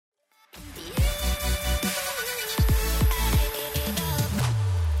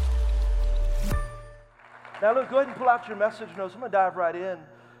Now look, go ahead and pull out your message notes. I'm going to dive right in.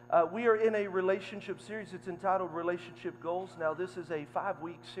 We are in a relationship series. It's entitled Relationship Goals. Now this is a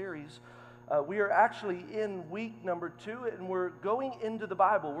 5-week series. We are actually in week number 2, and we're going into the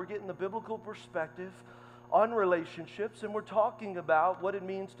Bible. We're getting the biblical perspective on relationships, and we're talking about what it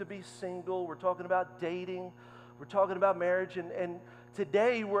means to be single. We're talking about dating. We're talking about marriage, and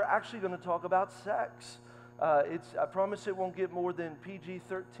today we're actually going to talk about sex. I promise it won't get more than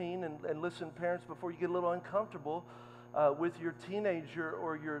PG-13, and listen, parents, before you get a little uncomfortable with your teenager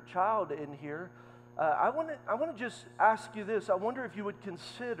or your child in here, I want to just ask you this. I wonder if you would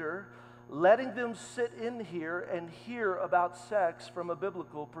consider letting them sit in here and hear about sex from a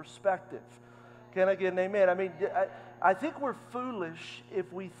biblical perspective. Can I get an amen? I mean, I think we're foolish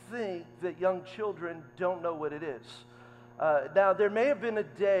if we think that young children don't know what it is. Now, there may have been a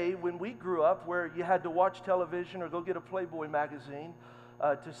day when we grew up where you had to watch television or go get a Playboy magazine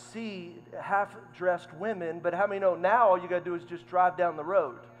to see half-dressed women, but how many know now all you got to do is just drive down the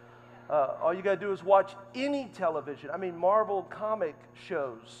road? All you got to do is watch any television. I mean, Marvel comic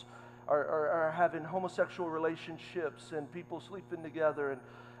shows are having homosexual relationships and people sleeping together. And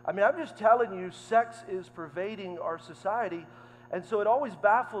I mean, I'm just telling you, sex is pervading our society. And so it always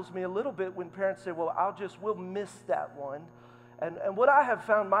baffles me a little bit when parents say, well, we'll miss that one. And what I have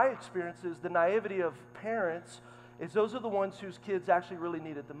found, my experience is the naivety of parents is those are the ones whose kids actually really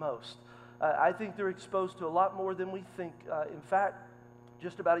need it the most. I think they're exposed to a lot more than we think. In fact,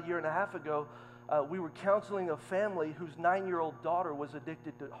 just about a year and a half ago, we were counseling a family whose 9-year-old daughter was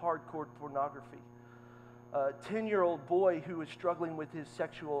addicted to hardcore pornography. A 10-year-old boy who was struggling with his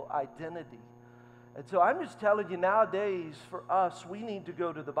sexual identity. And so I'm just telling you, nowadays, for us, we need to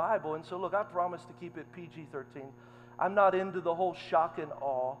go to the Bible. And so, look, I promise to keep it PG-13. I'm not into the whole shock and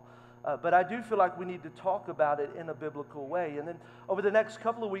awe, but I do feel like we need to talk about it in a biblical way. And then over the next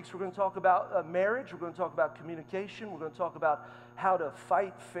couple of weeks, we're going to talk about marriage. We're going to talk about communication. We're going to talk about how to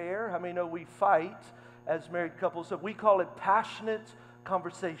fight fair. How many know we fight as married couples? So we call it passionate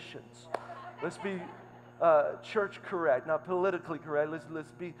conversations. Let's be church correct, not politically correct.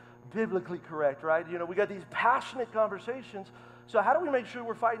 Let's be biblically correct, right? You know, we got these passionate conversations. So how do we make sure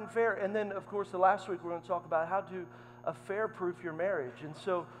we're fighting fair? And then, of course, the last week we're going to talk about how to affair-proof your marriage. And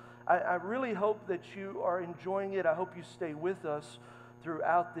so I really hope that you are enjoying it. I hope you stay with us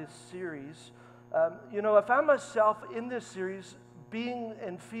throughout this series. You know, I found myself in this series being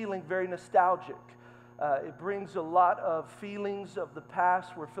and feeling very nostalgic. It brings a lot of feelings of the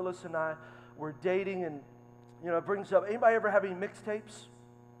past where Phyllis and I were dating, and, you know, it brings up, anybody ever have any mixtapes?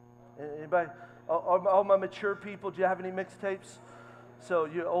 Anybody? All my mature people, do you have any mixtapes? So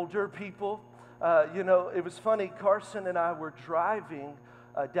you older people, you know, it was funny. Carson and I were driving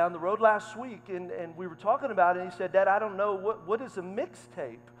down the road last week, and we were talking about it, and he said, Dad, I don't know, what is a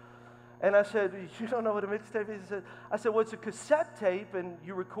mixtape? And I said, you don't know what a mixtape is? I said, well, it's a cassette tape, and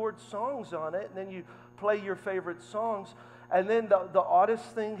you record songs on it, and then you play your favorite songs. And then the oddest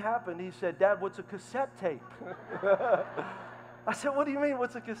thing happened. He said, Dad, what's a cassette tape? I said, what do you mean,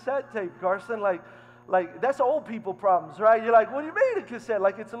 what's a cassette tape, Carson? Like that's old people problems, right? You're like, what do you mean a cassette?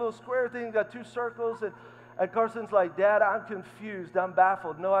 Like, it's a little square thing, got 2 circles. And Carson's like, Dad, I'm confused. I'm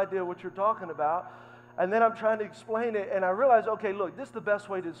baffled. No idea what you're talking about. And then I'm trying to explain it, and I realized, okay, look, this is the best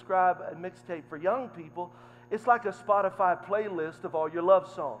way to describe a mixtape for young people. It's like a Spotify playlist of all your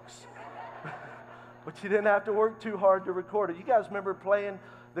love songs. But you didn't have to work too hard to record it. You guys remember playing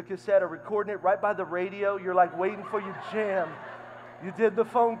the cassette or recording it right by the radio? You're like waiting for your jam. You did the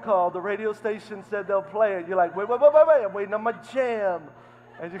phone call. The radio station said they'll play it. You're like, wait, I'm waiting on my jam.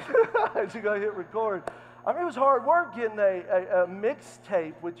 And you go hit record. I mean, it was hard work getting a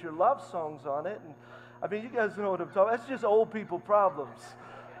mixtape with your love songs on it. And I mean, you guys know what I'm talking about. That's just old people problems.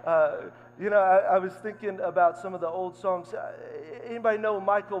 You know, I was thinking about some of the old songs. Anybody know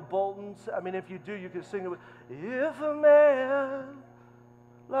Michael Bolton's? I mean, if you do, you can sing it with, if a man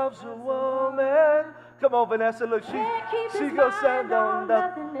loves a woman. Come on, Vanessa, look, she goes stand on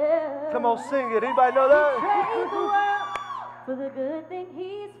nothing else. Come on, sing it. Anybody know that? For the good thing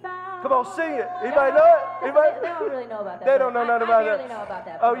he's found. Come on, sing it. Anybody know it? Anybody? They don't really know about that. They don't know nothing about that. I barely know about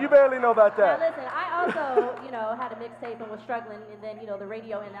that. Oh, you barely know about that. Now listen, I also, you know, had a mixtape and was struggling, and then, you know, the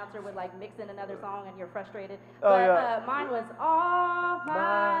radio announcer would like mix in another song, and you're frustrated. Oh, but yeah. Mine was all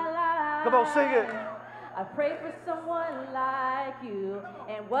my life. Come on, sing it. I pray for someone like you,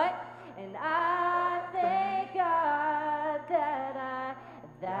 and what? And I thank God that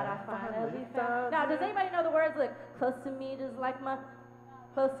I finally found. Now, does anybody know the words? Look, close to me just like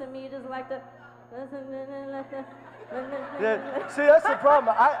the. Yeah. See, that's the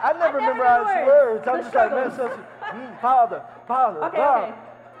problem. I never memorize words. I'm just like, man, Father. Okay.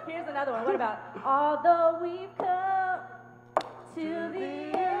 Here's another one. What about, although we've come to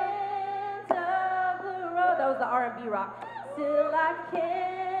the end of the road. That was the R&B rock. Still I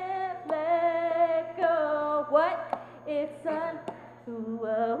can't let go. What? It's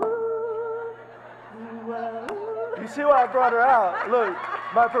You see why I brought her out? Look,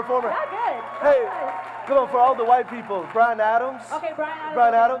 my performer. Not good. Hey, Nice. come on, for all the white people. Brian Adams. Okay, Brian Adams.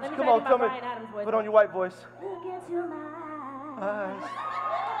 Brian okay. Adams, Let me come try on, to do tell my me. Brian Adams voice. Put on your white voice. Look into my Eyes. eyes.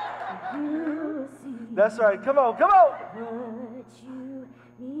 You see That's right. Come on, come on. what you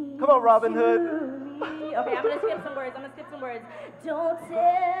need. Come on, Robin Hood. to me. Okay, I'm gonna skip some words. Don't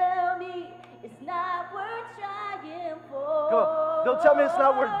tell me it's not worth trying for. Come on. Don't tell me it's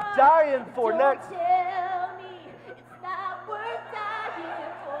not worth dying for. Don't Next. tell me it's not worth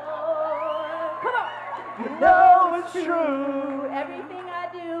dying for. Come on. You know it's true. Everything I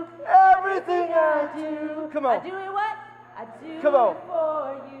do. Everything I do. Come on. I do it what? I do Come on. it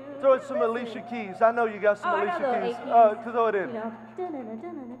for you. Throw in some Alicia Keys. I know you got some Oh, I got Alicia little Keys. A-keys. Throw it in. You know.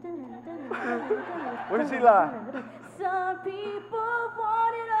 Where does he lie? Some people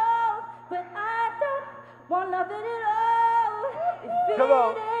want it all, but I don't want nothing at all. If Come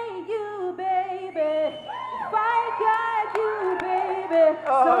on. it ain't you, baby, if I got you, baby.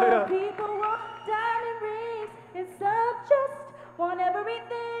 Oh, Some yeah. people want diamond rings, and some just want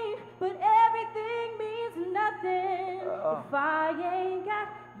everything, but everything means nothing if I ain't got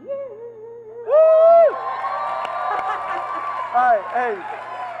you. Woo! All right, hey.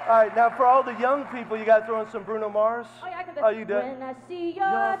 All right, now for all the young people, you got to throw in some Bruno Mars. Oh, yeah, I can do Oh, you did? When I see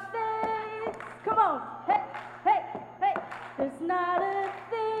your face, come on, hey, hey, hey. There's not a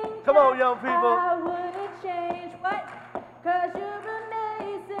thing. Come on, that young people. I wouldn't change. What? 'Cause you're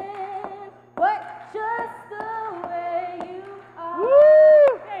amazing. What? Just the way you are.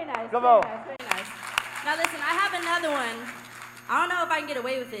 Woo! Very nice. Come very on. Nice, very nice. Now listen, I have another one. I don't know if I can get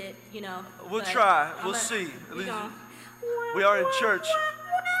away with it, you know. We'll but try. I'm We'll a- see. At we least gon- we are in church.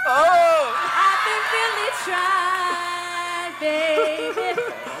 Oh! I've been really trying,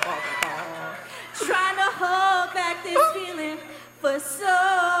 baby. Trying to hold back this feeling for so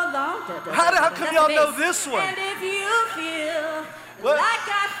long. How come That's y'all the know bass. this one? And if you feel What? like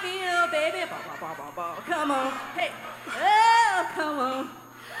I feel, baby, come on, hey, oh, come on.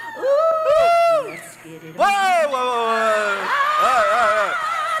 Ooh, let's get it Whoa, on. whoa, whoa, whoa. All right.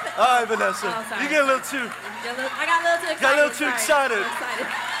 All right, Vanessa. Oh, sorry. You get a little too. I got a little too excited. Got a little too Sorry. excited. I'm excited.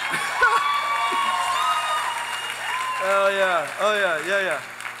 Oh, yeah.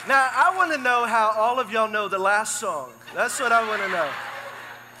 Now, I want to know how all of y'all know the last song. That's what I want to know.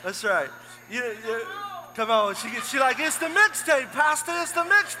 That's right. Come on. She like, it's the mixtape, Pastor. It's the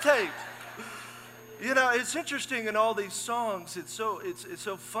mixtape. You know, it's interesting in all these songs. It's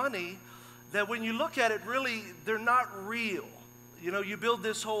so funny that when you look at it, really, they're not real. You know, you build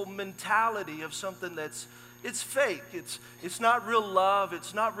this whole mentality of something it's fake. It's not real love.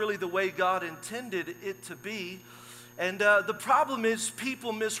 It's not really the way God intended it to be. And the problem is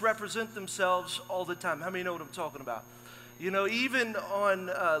people misrepresent themselves all the time. How many know what I'm talking about? You know, even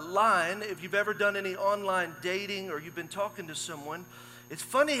online, if you've ever done any online dating or you've been talking to someone, it's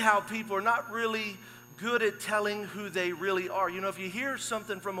funny how people are not really good at telling who they really are. You know, if you hear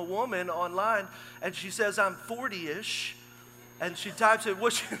something from a woman online and she says, I'm 40-ish, and she types it,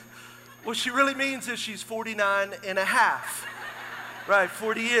 what she really means is she's 49 and a half. Right,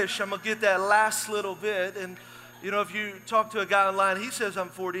 40-ish. I'm going to get that last little bit. And, you know, if you talk to a guy online, he says I'm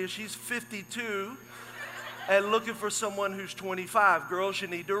 40-ish. He's 52 and looking for someone who's 25. Girls, you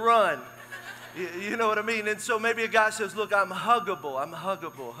need to run. You know what I mean? And so maybe a guy says, look, I'm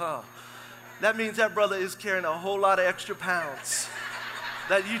huggable, huh? That means that brother is carrying a whole lot of extra pounds.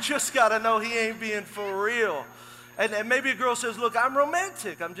 That you just got to know he ain't being for real. And maybe a girl says, look, I'm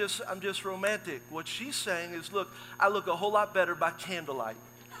romantic. I'm just romantic. What she's saying is, look, I look a whole lot better by candlelight.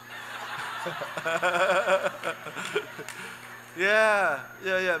 Yeah.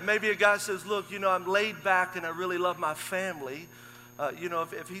 Maybe a guy says, look, you know, I'm laid back and I really love my family. You know,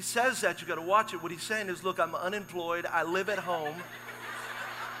 if he says that, you got to watch it. What he's saying is, look, I'm unemployed. I live at home.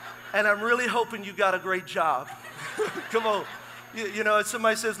 And I'm really hoping you got a great job. Come on. You know, if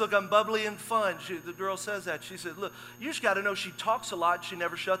somebody says, look, I'm bubbly and fun. The girl says that. She says, look, you just got to know she talks a lot. She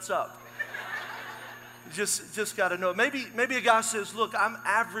never shuts up. Just got to know. Maybe a guy says, look, I'm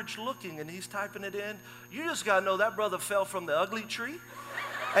average looking, and he's typing it in. You just got to know that brother fell from the ugly tree,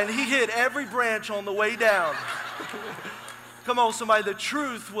 and he hit every branch on the way down. Come on, somebody, the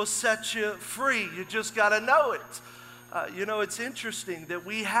truth will set you free. You just got to know it. You know, it's interesting that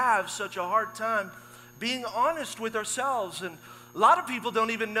we have such a hard time being honest with ourselves, and a lot of people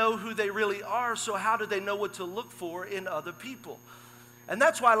don't even know who they really are, so how do they know what to look for in other people? And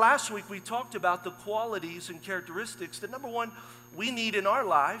that's why last week we talked about the qualities and characteristics that, number one, we need in our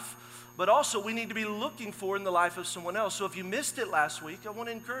life, but also we need to be looking for in the life of someone else. So if you missed it last week, I want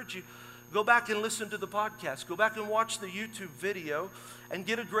to encourage you, go back and listen to the podcast. Go back and watch the YouTube video and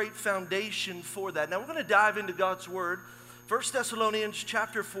get a great foundation for that. Now we're going to dive into God's Word. 1 Thessalonians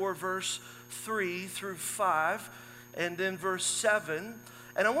chapter 4, verse 3 through 5, and then verse 7.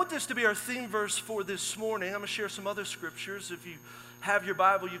 And I want this to be our theme verse for this morning. I'm going to share some other scriptures. If you have your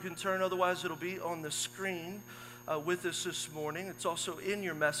Bible, you can turn. Otherwise, it'll be on the screen with us this morning. It's also in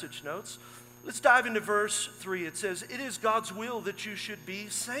your message notes. Let's dive into verse 3. It says, "It is God's will that you should be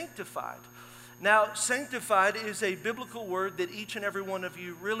sanctified." Now, sanctified is a biblical word that each and every one of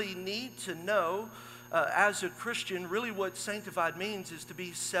you really need to know as a Christian. Really what sanctified means is to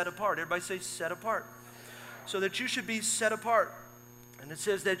be set apart. Everybody say set apart. So that you should be set apart. And it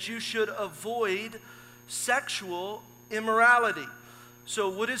says that you should avoid sexual immorality. So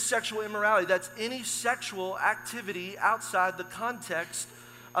what is sexual immorality? That's any sexual activity outside the context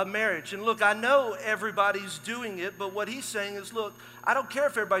of marriage. And look, I know everybody's doing it, but what he's saying is, look, I don't care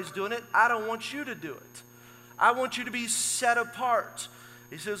if everybody's doing it. I don't want you to do it. I want you to be set apart.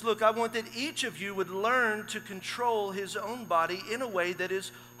 He says, look, I want that each of you would learn to control his own body in a way that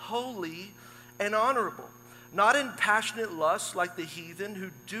is holy and honorable, not in passionate lust like the heathen who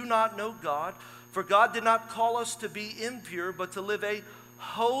do not know God. For God did not call us to be impure, but to live a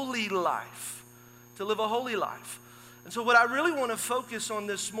holy life. To live a holy life. And so what I really want to focus on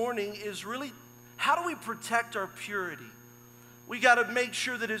this morning is really, how do we protect our purity? We got to make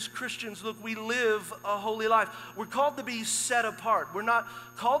sure that as Christians, look, we live a holy life. We're called to be set apart. We're not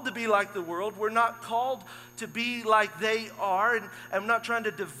called to be like the world. We're not called to be like they are. And I'm not trying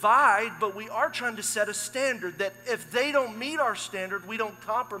to divide, but we are trying to set a standard that if they don't meet our standard, we don't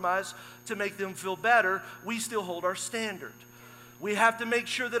compromise to make them feel better. We still hold our standard. We have to make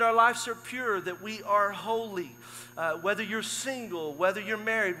sure that our lives are pure, that we are holy. Whether you're single, whether you're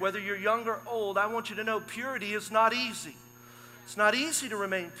married, whether you're young or old, I want you to know purity is not easy. It's not easy to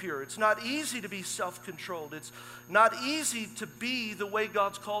remain pure. It's not easy to be self-controlled. It's not easy to be the way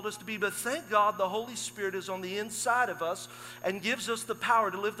God's called us to be. But thank God the Holy Spirit is on the inside of us and gives us the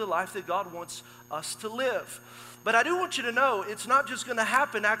power to live the life that God wants us to live. But I do want you to know it's not just going to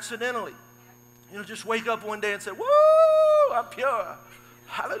happen accidentally. You know, just wake up one day and say, woo, I'm pure.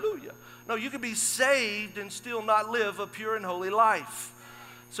 Hallelujah. No, you can be saved and still not live a pure and holy life.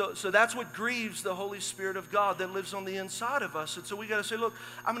 So that's what grieves the Holy Spirit of God that lives on the inside of us. And so we got to say, look,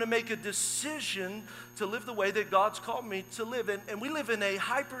 I'm going to make a decision to live the way that God's called me to live. And we live in a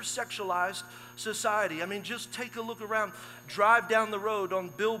hyper-sexualized society. I mean, just take a look around. Drive down the road on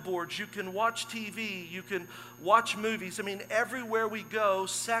billboards. You can watch TV. You can watch movies. I mean, everywhere we go,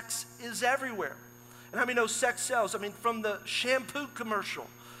 sex is everywhere. And how many know sex sells? I mean, from the shampoo commercial.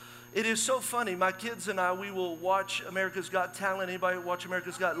 It is so funny. My kids and I, we will watch America's Got Talent. Anybody watch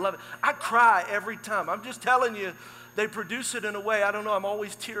America's Got Love It? I cry every time. I'm just telling you, they produce it in a way, I don't know, I'm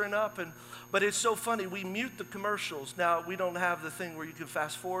always tearing up. But it's so funny. We mute the commercials. Now, we don't have the thing where you can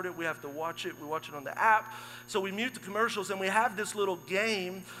fast forward it. We have to watch it. We watch it on the app. So we mute the commercials, and we have this little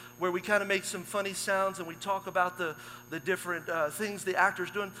game where we kind of make some funny sounds, and we talk about the different things the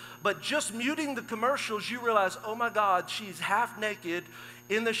actor's doing. But just muting the commercials, you realize, oh my God, she's half naked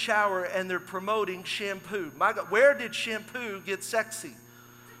in the shower, and they're promoting shampoo. My God, where did shampoo get sexy?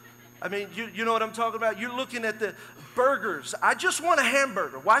 I mean, you know what I'm talking about? You're looking at the burgers. I just want a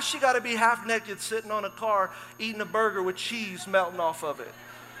hamburger. Why she got to be half naked sitting on a car eating a burger with cheese melting off of it?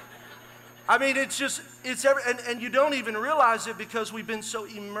 I mean, and you don't even realize it because we've been so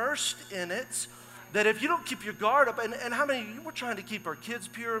immersed in it that if you don't keep your guard up, and how many, we're trying to keep our kids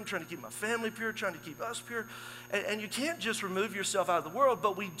pure, I'm trying to keep my family pure, trying to keep us pure, and you can't just remove yourself out of the world,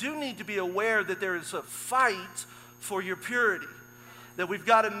 but we do need to be aware that there is a fight for your purity, that we've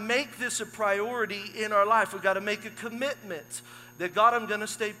got to make this a priority in our life. We've got to make a commitment that, God, I'm going to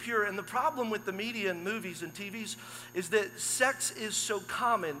stay pure. And the problem with the media and movies and TVs is that sex is so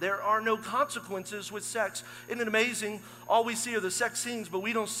common. There are no consequences with sex. Isn't it amazing? All we see are the sex scenes, but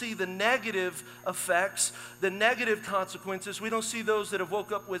we don't see the negative effects, the negative consequences. We don't see those that have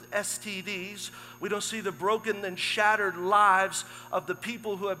woke up with STDs. We don't see the broken and shattered lives of the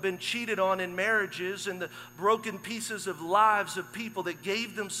people who have been cheated on in marriages, and the broken pieces of lives of people that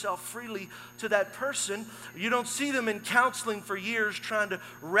gave themselves freely to that person. You don't see them in counseling for years trying to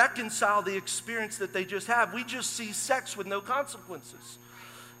reconcile the experience that they just have. We just see sex with no consequences.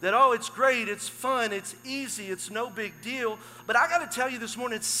 That, oh, it's great, it's fun, it's easy, it's no big deal. But I got to tell you this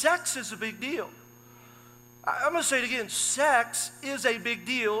morning, sex is a big deal. I'm going to say it again. Sex is a big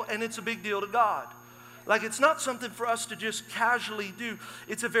deal, and it's a big deal to God. Like, it's not something for us to just casually do.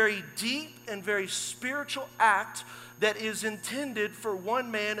 It's a very deep and very spiritual act that is intended for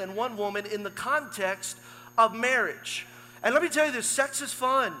one man and one woman in the context of marriage. And let me tell you this, sex is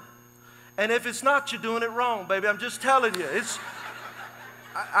fun. And if it's not, you're doing it wrong, baby. I'm just telling you.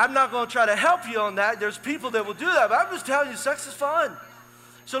 I'm not going to try to help you on that. There's people that will do that, but I'm just telling you, sex is fun.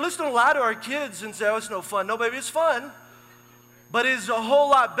 So let's don't lie to our kids and say, oh, it's no fun. No, baby, it's fun. But it's a whole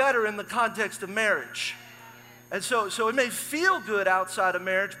lot better in the context of marriage. And so it may feel good outside of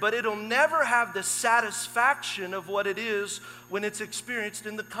marriage, but it'll never have the satisfaction of what it is when it's experienced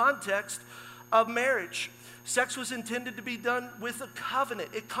in the context of marriage. Sex was intended to be done with a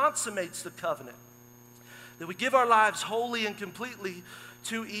covenant. It consummates the covenant. That we give our lives wholly and completely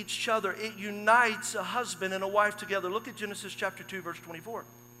to each other. It unites a husband and a wife together. Look at Genesis chapter 2, verse 24.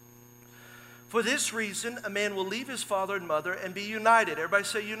 For this reason, a man will leave his father and mother and be united. Everybody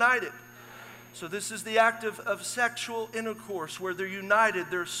say united. So this is the act of sexual intercourse where they're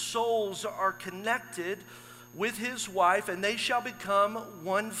united. Their souls are connected with his wife, and they shall become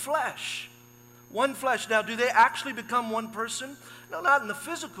one flesh. One flesh. Now, do they actually become one person? No, not in the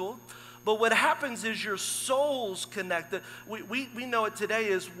physical. But what happens is your souls connect. We know it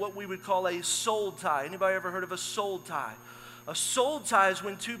today as what we would call a soul tie. Anybody ever heard of a soul tie? A soul tie is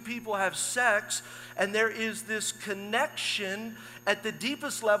when two people have sex and there is this connection at the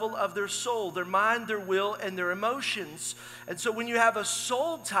deepest level of their soul, their mind, their will, and their emotions. And so when you have a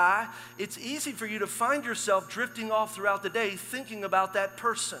soul tie, it's easy for you to find yourself drifting off throughout the day thinking about that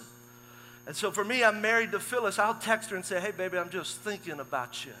person. And so for me, I'm married to Phyllis. I'll text her and say, hey, baby, I'm just thinking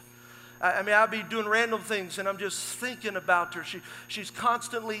about you. I mean, I'll be doing random things and I'm just thinking about her. She's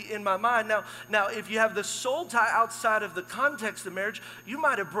constantly in my mind. Now, if you have the soul tie outside of the context of marriage, you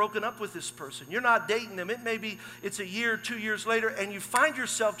might have broken up with this person. You're not dating them. It may be it's a year, 2 years later, and you find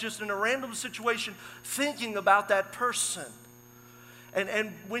yourself just in a random situation thinking about that person.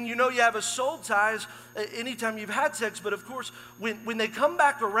 And when you know you have a soul ties, anytime you've had sex, but of course, when they come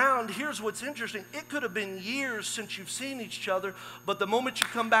back around, here's what's interesting. It could have been years since you've seen each other, but the moment you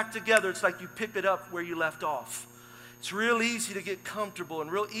come back together, it's like you pick it up where you left off. It's real easy to get comfortable and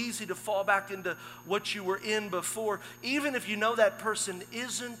real easy to fall back into what you were in before, even if you know that person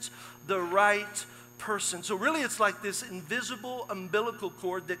isn't the right person. So really it's like this invisible umbilical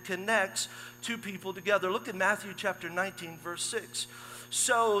cord that connects two people together. Look at Matthew chapter 19, verse 6.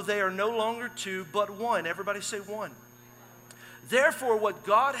 So they are no longer two, but one. Everybody say one. Therefore, what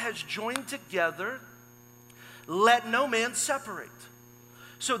God has joined together, let no man separate.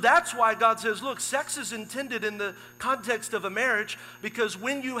 So that's why God says, look, sex is intended in the context of a marriage because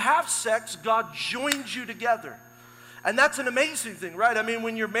when you have sex, God joins you together. And that's an amazing thing, right? I mean,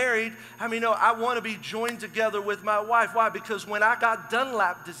 when you're married, I mean, no, I want to be joined together with my wife. Why? Because when I got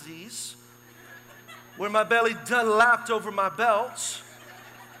Dunlap disease, where my belly Dunlapped over my belts,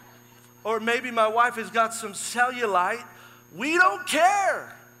 or maybe my wife has got some cellulite, we don't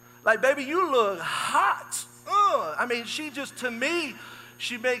care. Like, baby, you look hot. I mean, she just, to me,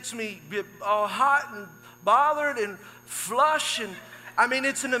 she makes me get all hot and bothered and flush. And I mean,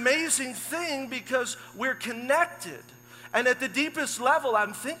 it's an amazing thing because we're connected. And at the deepest level,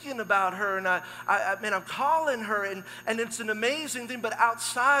 I'm thinking about her and I'm calling her and it's an amazing thing. But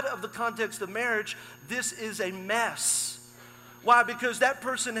outside of the context of marriage, this is a mess. Why? Because that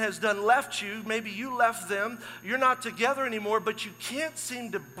person has done left you. Maybe you left them. You're not together anymore, but you can't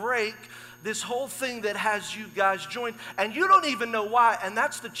seem to break this whole thing that has you guys joined. And you don't even know why. And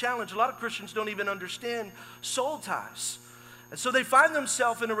that's the challenge. A lot of Christians don't even understand soul ties. And so they find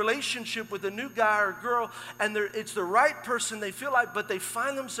themselves in a relationship with a new guy or girl, and it's the right person they feel like, but they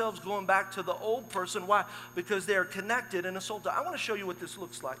find themselves going back to the old person. Why? Because they are connected in a soul tie. I want to show you what this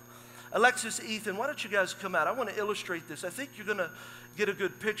looks like. Alexis, Ethan, why don't you guys come out? I want to illustrate this. I think you're going to get a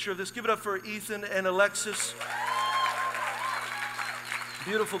good picture of this. Give it up for Ethan and Alexis.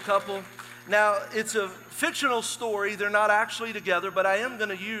 Beautiful couple. Now, it's a fictional story. They're not actually together, but I am going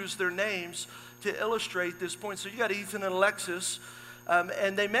to use their names to illustrate this point. So you got Ethan and Alexis,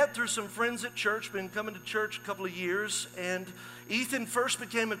 and they met through some friends at church, been coming to church a couple of years, and Ethan first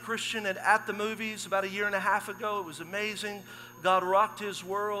became a Christian at the movies about 1.5 years ago. It was amazing. God rocked his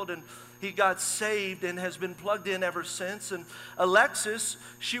world, and he got saved and has been plugged in ever since. And Alexis,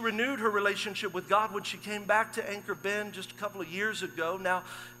 she renewed her relationship with God when she came back to Anchor Bend just a couple of years ago. Now,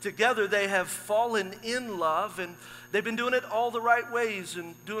 together they have fallen in love, and they've been doing it all the right ways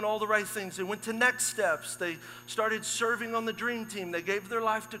and doing all the right things. They went to Next Steps. They started serving on the Dream Team. They gave their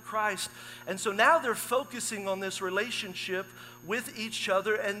life to Christ. And so now they're focusing on this relationship with each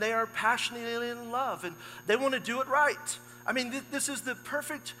other, and they are passionately in love, and they want to do it right. I mean, this is the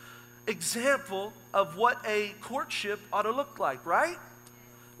perfect example of what a courtship ought to look like, right?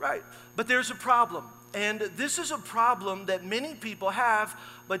 Right. But there's a problem. And this is a problem that many people have,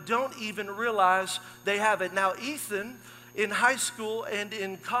 but don't even realize they have it. Now, Ethan, in high school and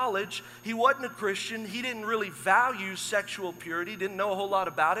in college, he wasn't a Christian. He didn't really value sexual purity, didn't know a whole lot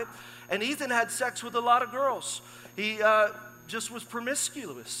about it. And Ethan had sex with a lot of girls. He just was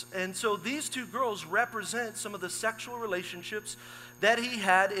promiscuous. And so these two girls represent some of the sexual relationships that he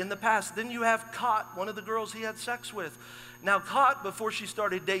had in the past. Then you have Kot, one of the girls he had sex with. Now, Kot, before she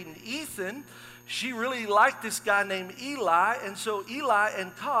started dating Ethan, she really liked this guy named Eli. And so Eli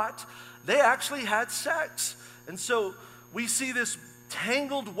and Kot, they actually had sex. And so we see this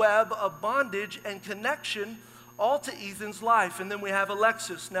tangled web of bondage and connection all to Ethan's life. And then we have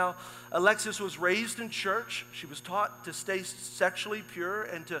Alexis. Now, Alexis was raised in church. She was taught to stay sexually pure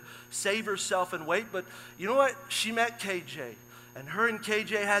and to save herself and wait. But you know what? She met KJ. And her and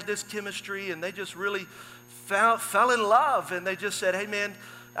KJ had this chemistry, and they just really fell in love. And they just said, hey, man,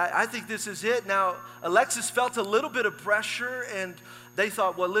 I think this is it. Now, Alexis felt a little bit of pressure, and they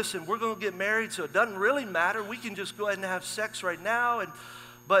thought, well, listen, we're going to get married, so it doesn't really matter. We can just go ahead and have sex right now.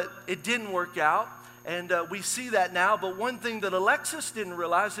 But it didn't work out. And we see that now. But one thing that Alexis didn't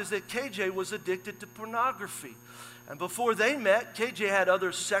realize is that KJ was addicted to pornography. And before they met, KJ had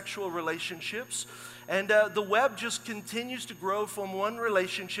other sexual relationships. And the web just continues to grow from one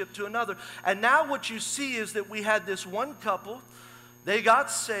relationship to another. And now what you see is that we had this one couple. They got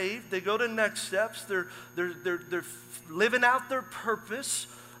saved. They go to next steps. They're living out their purpose.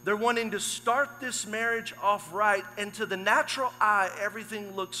 They're wanting to start this marriage off right, and to the natural eye,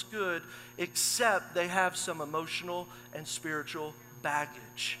 everything looks good, except they have some emotional and spiritual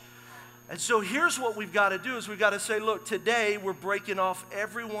baggage. And so here's what we've got to do is we've got to say, look, today we're breaking off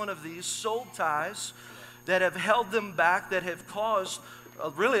every one of these soul ties that have held them back, that have caused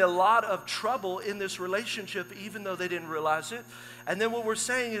really a lot of trouble in this relationship, even though they didn't realize it. And then what we're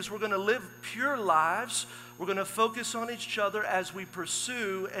saying is we're going to live pure lives. We're going to focus on each other as we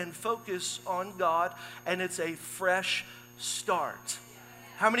pursue and focus on God, and it's a fresh start.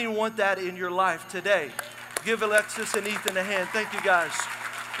 How many want that in your life today? Give Alexis and Ethan a hand. Thank you, guys.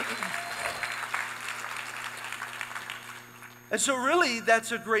 And so really,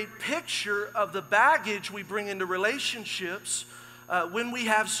 that's a great picture of the baggage we bring into relationships when we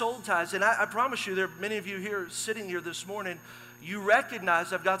have soul ties. And I promise you, there are many of you here sitting here this morning, you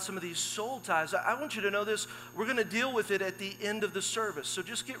recognize I've got some of these soul ties. I want you to know this. We're going to deal with it at the end of the service. So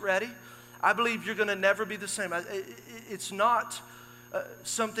just get ready. I believe you're going to never be the same. It's not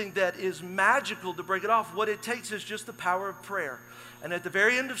something that is magical to break it off. What it takes is just the power of prayer. And at the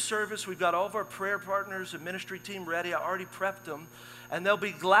very end of service, we've got all of our prayer partners and ministry team ready. I already prepped them. And they'll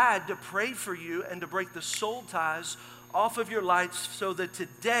be glad to pray for you and to break the soul ties off of your lives so that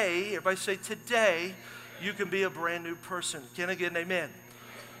today, everybody say today, you can be a brand new person. Can I get an amen?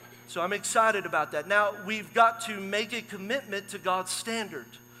 So I'm excited about that. Now, we've got to make a commitment to God's standard.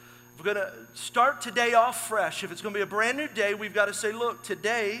 We're going to start today off fresh. If it's going to be a brand new day, we've got to say, look,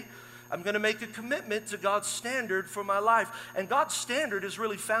 today I'm going to make a commitment to God's standard for my life. And God's standard is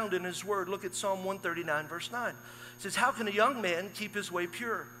really found in His Word. Look at Psalm 139, verse 9. It says, how can a young man keep his way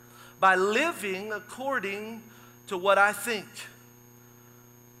pure? By living according to what I think.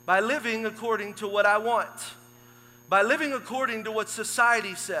 By living according to what I want. By living according to what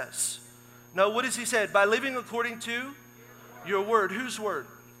society says. No, what does he say? By living according to your word. Whose word?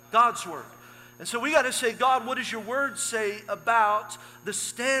 God's word. And so we got to say, God, what does your word say about the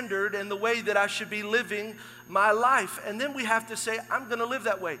standard and the way that I should be living my life? And then we have to say, I'm going to live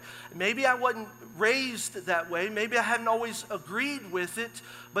that way. Maybe I wasn't raised that way. Maybe I hadn't always agreed with it.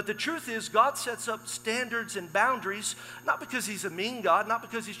 But the truth is, God sets up standards and boundaries, not because He's a mean God, not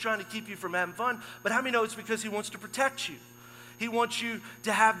because He's trying to keep you from having fun, but how many know it's because He wants to protect you? He wants you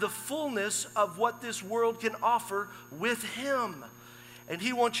to have the fullness of what this world can offer with Him. And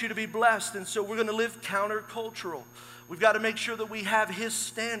He wants you to be blessed. And so we're going to live countercultural. We've got to make sure that we have His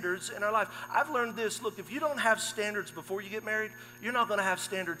standards in our life. I've learned this. Look, if you don't have standards before you get married, you're not going to have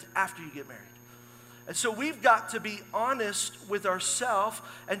standards after you get married. And so we've got to be honest with ourselves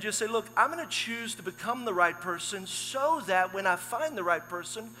and just say, look, I'm going to choose to become the right person so that when I find the right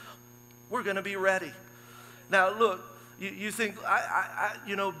person, we're going to be ready. Now, look, you think,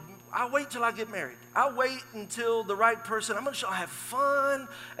 I'll wait till I get married. I'll wait until the right person. I'm going to have fun,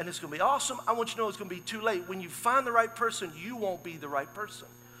 and it's going to be awesome. I want you to know it's going to be too late. When you find the right person, you won't be the right person.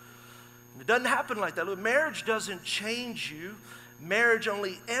 And it doesn't happen like that. Look, marriage doesn't change you. Marriage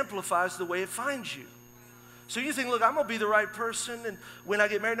only amplifies the way it finds you. So you think, look, I'm going to be the right person and when I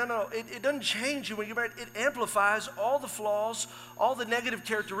get married. No. It doesn't change you when you get married. It amplifies all the flaws, all the negative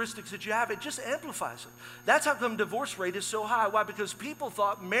characteristics that you have. It just amplifies it. That's how come divorce rate is so high. Why? Because people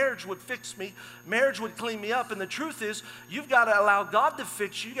thought marriage would fix me, marriage would clean me up. And the truth is, you've got to allow God to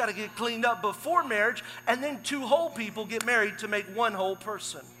fix you. You got to get cleaned up before marriage. And then two whole people get married to make one whole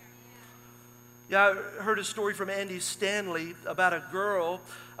person. Yeah, I heard a story from Andy Stanley about a girl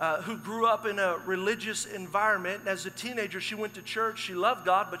who grew up in a religious environment. As a teenager, she went to church. She loved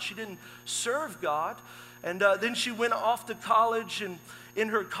God, but she didn't serve God. And then she went off to college, and in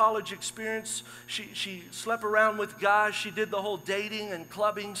her college experience, she slept around with guys. She did the whole dating and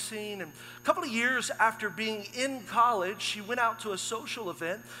clubbing scene. And a couple of years after being in college, she went out to a social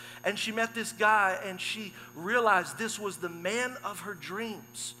event, and she met this guy, and she realized this was the man of her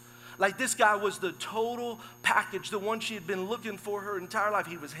dreams. Like this guy was the total package, the one she had been looking for her entire life.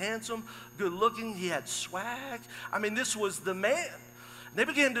 He was handsome, good looking, he had swag. I mean, this was the man. They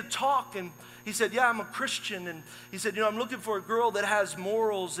began to talk, and he said, yeah, I'm a Christian. And he said, I'm looking for a girl that has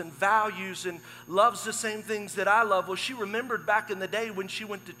morals and values and loves the same things that I love. Well, she remembered back in the day when she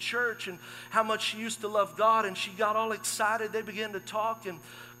went to church and how much she used to love God, and she got all excited. They began to talk, and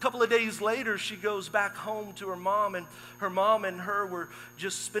a couple of days later, she goes back home to her mom, and her mom and her were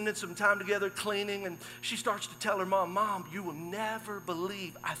just spending some time together cleaning, and she starts to tell her mom, Mom, you will never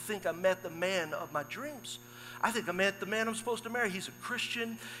believe, I think I met the man of my dreams. I think I met the man I'm supposed to marry. He's a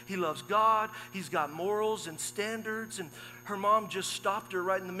Christian. He loves God. He's got morals and standards. And her mom just stopped her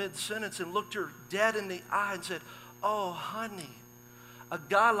right in the mid-sentence and looked her dead in the eye and said, oh, honey, a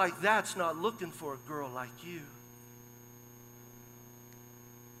guy like that's not looking for a girl like you.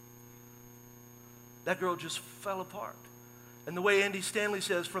 That girl just fell apart. And the way Andy Stanley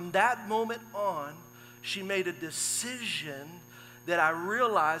says, from that moment on, she made a decision that I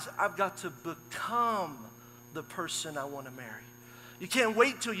realized I've got to become the person I want to marry. You can't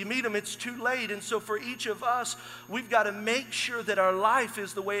wait till you meet them. It's too late. And so for each of us, we've got to make sure that our life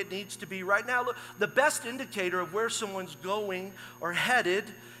is the way it needs to be right now. Look, the best indicator of where someone's going or headed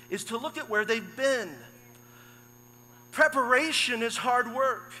is to look at where they've been. Preparation is hard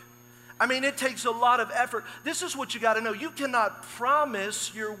work. I mean, it takes a lot of effort. This is what you got to know. You cannot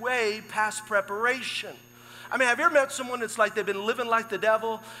promise your way past preparation. I mean, have you ever met someone that's like they've been living like the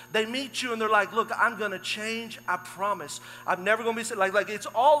devil? They meet you and they're like, look, I'm going to change. I promise. I'm never going to be like it's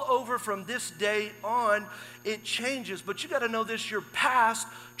all over from this day on. It changes. But you got to know this. Your past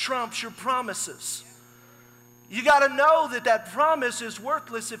trumps your promises. You got to know that that promise is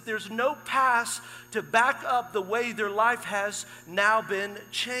worthless if there's no past to back up the way their life has now been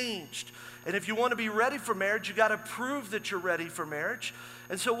changed. And if you want to be ready for marriage, you got to prove that you're ready for marriage.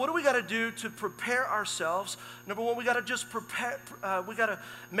 And so what do we got to do to prepare ourselves? Number one, we got to just prepare. We got to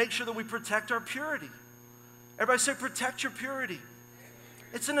make sure that we protect our purity. Everybody say, protect your purity.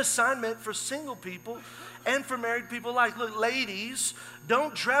 It's an assignment for single people and for married people alike. Look, ladies,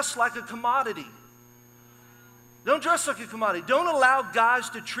 don't dress like a commodity. Don't dress like a commodity. Don't allow guys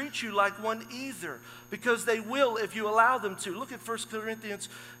to treat you like one either, because they will if you allow them to. Look at 1 Corinthians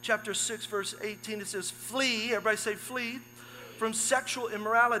chapter 6, verse 18. It says, flee, everybody say flee, from sexual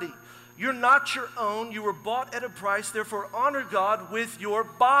immorality. You're not your own. You were bought at a price. Therefore, honor God with your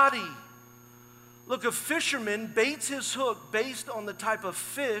body. Look, a fisherman baits his hook based on the type of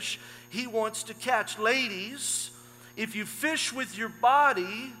fish he wants to catch. Ladies, if you fish with your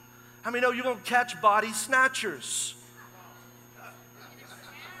body, how many know you won't catch body snatchers?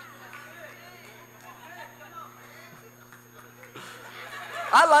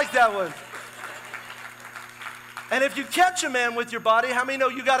 I like that one. And if you catch a man with your body, how many know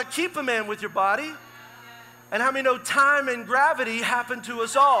you got to keep a man with your body? And how many know time and gravity happen to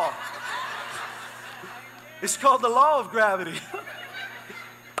us all? It's called the law of gravity.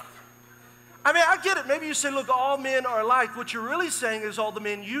 I mean, I get it. Maybe you say, look, all men are alike. What you're really saying is all the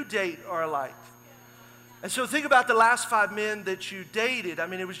men you date are alike. And so think about the last 5 men that you dated. I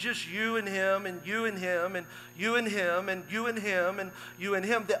mean, it was just you and him and you and him and you and him and you and him and you and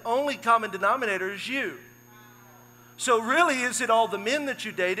him. The only common denominator is you. So really, is it all the men that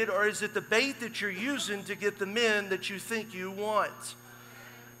you dated, or is it the bait that you're using to get the men that you think you want?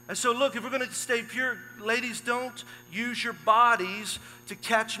 And so look, if we're going to stay pure, ladies, don't use your bodies to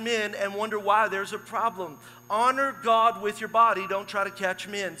catch men and wonder why there's a problem. Honor God with your body. Don't try to catch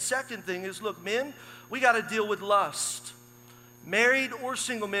men. Second thing is, look, men, we got to deal with lust. Married or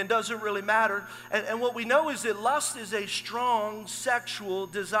single men, doesn't really matter. And what we know is that lust is a strong sexual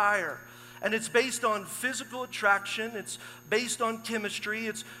desire. And it's based on physical attraction. It's based on chemistry.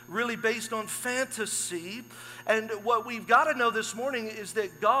 It's really based on fantasy. And what we've got to know this morning is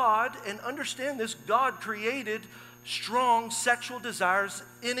that God, and understand this, God created strong sexual desires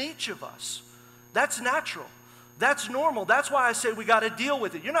in each of us. That's natural. That's normal. That's why I say we got to deal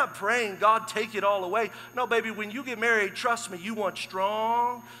with it. You're not praying, God, take it all away. No, baby, when you get married, trust me, you want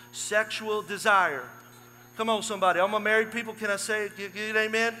strong sexual desire. Come on, somebody. All my married people, can I say it? Get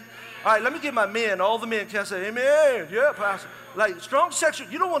amen? All right, let me get my men. All the men, can I say amen? Yeah, Pastor. Like strong sexual,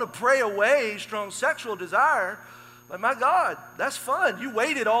 you don't want to pray away strong sexual desire. Like, my God, that's fun. You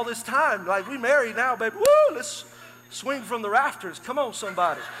waited all this time. Like, we married now, baby. Woo, let's swing from the rafters. Come on,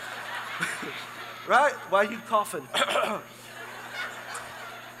 somebody. Right? Why are you coughing?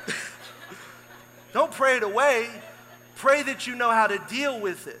 Don't pray it away. Pray that you know how to deal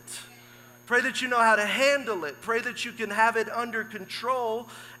with it. Pray that you know how to handle it. Pray that you can have it under control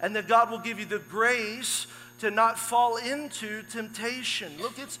and that God will give you the grace to not fall into temptation.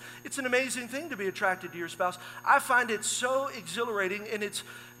 Look, it's an amazing thing to be attracted to your spouse. I find it so exhilarating, and it's,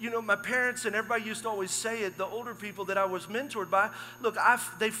 you know, my parents and everybody used to always say it, the older people that I was mentored by, look,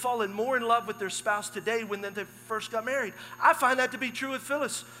 they've fallen more in love with their spouse today than they first got married. I find that to be true with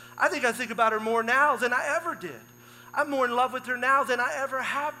Phyllis. I think about her more now than I ever did. I'm more in love with her now than I ever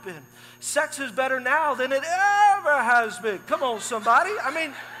have been. Sex is better now than it ever has been. Come on, somebody. I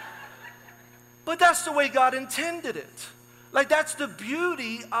mean, but that's the way God intended it. Like, that's the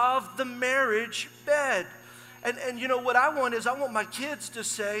beauty of the marriage bed. And you know what I want is I want my kids to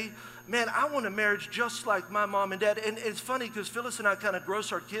say, man, I want a marriage just like my mom and dad. And it's funny because Phyllis and I kind of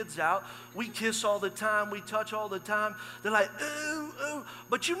gross our kids out. We kiss all the time. We touch all the time. They're like, ooh, ooh.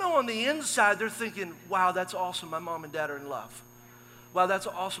 But you know, on the inside, they're thinking, wow, that's awesome. My mom and dad are in love. Wow, that's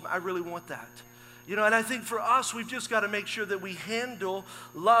awesome. I really want that. You know, and I think for us, we've just got to make sure that we handle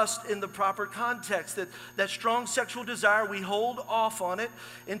lust in the proper context. That strong sexual desire, we hold off on it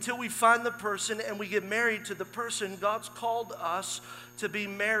until we find the person and we get married to the person God's called us to be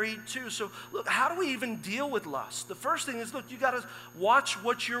married to. So, look, how do we even deal with lust? The first thing is, look, you got to watch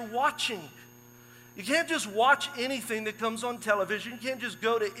what you're watching. You can't just watch anything that comes on television. You can't just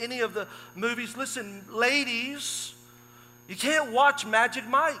go to any of the movies. Listen, ladies, you can't watch Magic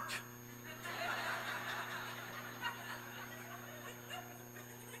Mike.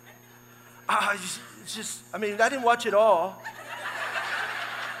 It's just, I mean, I didn't watch it all.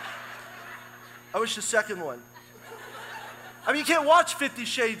 I wish the second one. I mean, you can't watch 50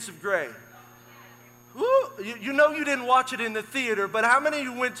 Shades of Grey. Ooh, you know you didn't watch it in the theater, but how many of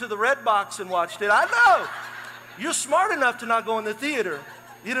you went to the Red Box and watched it? I know. You're smart enough to not go in the theater.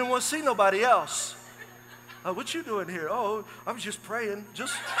 You didn't want to see nobody else. What you doing here? Oh, I was just praying.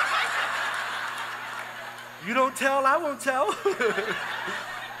 Just, you don't tell, I won't tell.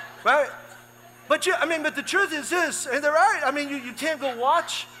 Right? But the truth is this, and they're right. I mean, you can't go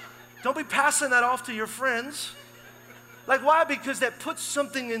watch. Don't be passing that off to your friends. Like, why? Because that puts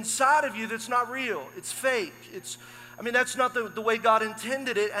something inside of you that's not real. It's fake. That's not the way God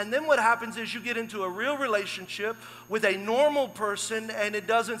intended it. And then what happens is you get into a real relationship with a normal person and it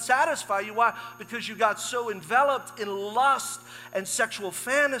doesn't satisfy you. Why? Because you got so enveloped in lust and sexual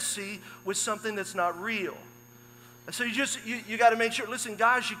fantasy with something that's not real. So you got to make sure, listen,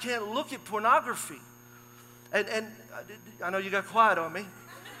 guys, you can't look at pornography. And I know you got quiet on me.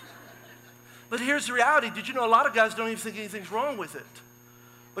 But here's the reality. Did you know a lot of guys don't even think anything's wrong with it?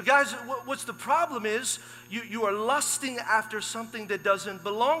 But guys, what's the problem is you are lusting after something that doesn't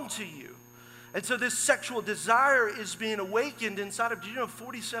belong to you. And so this sexual desire is being awakened inside of, do you know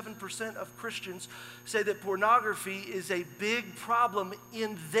 47% of Christians say that pornography is a big problem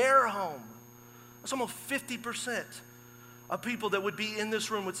in their home? That's almost 50% of people that would be in this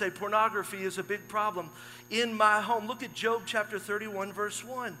room would say pornography is a big problem in my home. Look at Job chapter 31, verse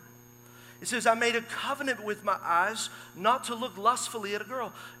 1. It says, I made a covenant with my eyes not to look lustfully at a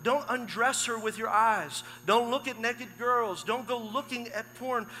girl. Don't undress her with your eyes. Don't look at naked girls. Don't go looking at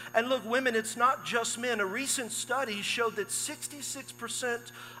porn. And look, women, it's not just men. A recent study showed that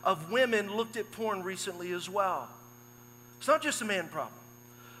 66% of women looked at porn recently as well. It's not just a man problem.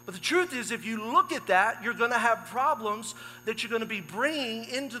 But the truth is, if you look at that, you're going to have problems that you're going to be bringing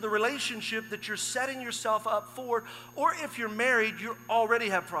into the relationship that you're setting yourself up for. Or if you're married, you already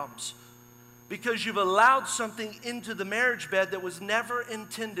have problems because you've allowed something into the marriage bed that was never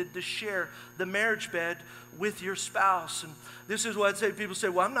intended to share the marriage bed with your spouse. And this is what I'd say. People say,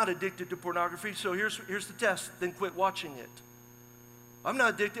 well, I'm not addicted to pornography, so here's the test. Then quit watching it. I'm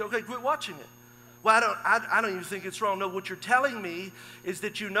not addicted. Okay, quit watching it. Well, I don't even think it's wrong. No, what you're telling me is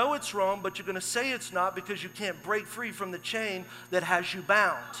that you know it's wrong, but you're going to say it's not because you can't break free from the chain that has you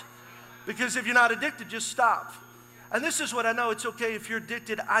bound. Because if you're not addicted, just stop. And this is what I know. It's okay if you're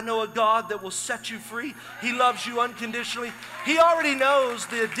addicted. I know a God that will set you free. He loves you unconditionally. He already knows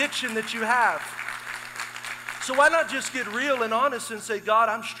the addiction that you have. So why not just get real and honest and say, God,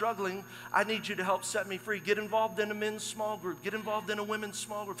 I'm struggling. I need you to help set me free. Get involved in a men's small group. Get involved in a women's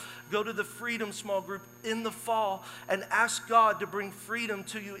small group. Go to the Freedom small group in the fall and ask God to bring freedom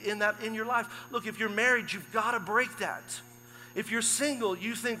to you in your life. Look, if you're married, you've got to break that. If you're single,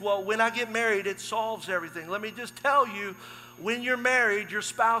 you think, well, when I get married, it solves everything. Let me just tell you, when you're married, your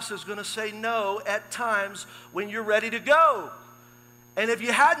spouse is going to say no at times when you're ready to go. And if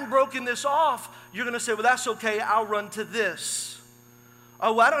you hadn't broken this off, you're going to say, well, that's okay, I'll run to this.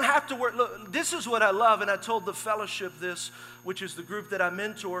 Oh, well, I don't have to work. Look, this is what I love, and I told the fellowship this, which is the group that I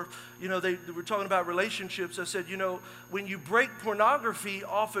mentor. You know, they were talking about relationships. I said, you know, when you break pornography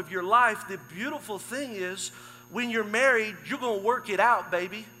off of your life, the beautiful thing is, when you're married, you're going to work it out,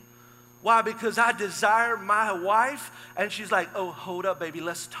 baby. Why? Because I desire my wife, and she's like, oh, hold up, baby,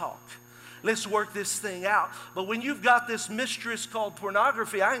 let's talk. Let's work this thing out. But when you've got this mistress called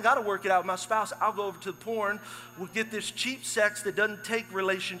pornography, I ain't got to work it out with my spouse. I'll go over to the porn. We'll get this cheap sex that doesn't take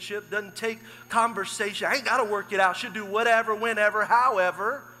relationship, doesn't take conversation. I ain't got to work it out. She'll do whatever, whenever,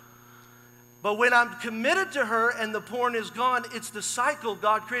 however. But when I'm committed to her and the porn is gone, it's the cycle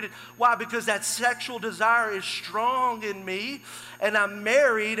God created. Why? Because that sexual desire is strong in me, and I'm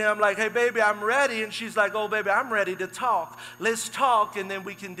married, and I'm like, hey, baby, I'm ready. And she's like, oh, baby, I'm ready to talk. Let's talk, and then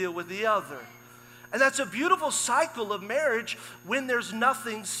we can deal with the other. And that's a beautiful cycle of marriage when there's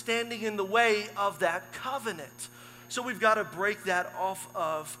nothing standing in the way of that covenant. So we've got to break that off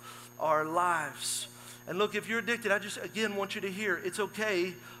of our lives. And look, if you're addicted, I just, again, want you to hear, it's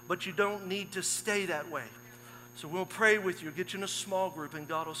okay, but you don't need to stay that way. So we'll pray with you, get you in a small group, and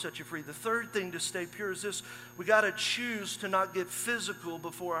God will set you free. The third thing to stay pure is this: we got to choose to not get physical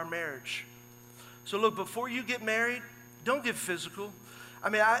before our marriage. So look, before you get married, don't get physical. I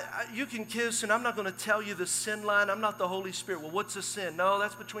mean, you can kiss, and I'm not going to tell you the sin line. I'm not the Holy Spirit. Well, what's a sin? No,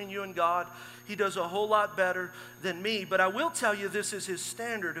 that's between you and God. He does a whole lot better than me. But I will tell you this is his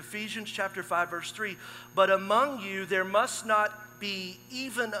standard. Ephesians chapter 5, verse 3. But among you there must not be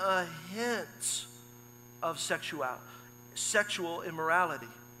even a hint of sexual immorality.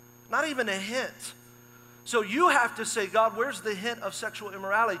 Not even a hint. So you have to say, God, where's the hint of sexual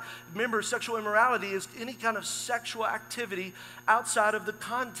immorality? Remember, sexual immorality is any kind of sexual activity outside of the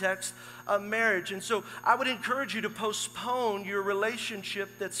context of marriage. And so I would encourage you to postpone your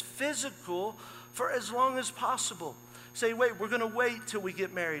relationship that's physical for as long as possible. Say, wait, we're going to wait till we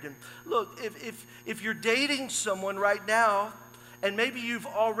get married. And look, if you're dating someone right now, and maybe you've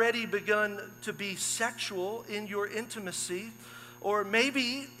already begun to be sexual in your intimacy, or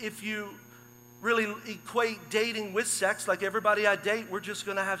maybe if you really equate dating with sex, like everybody I date, we're just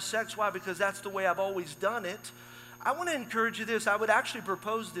going to have sex. Why? Because that's the way I've always done it. I want to encourage you this. I would actually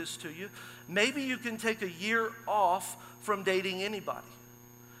propose this to you. Maybe you can take a year off from dating anybody.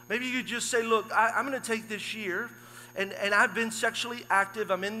 Maybe you just say, look, I'm going to take this year, and I've been sexually active.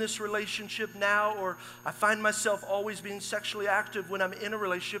 I'm in this relationship now, or I find myself always being sexually active when I'm in a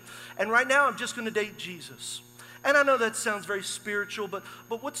relationship. And right now, I'm just going to date Jesus. And I know that sounds very spiritual, but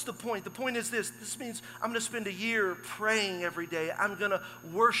what's the point? The point is this. This means I'm going to spend a year praying every day. I'm going to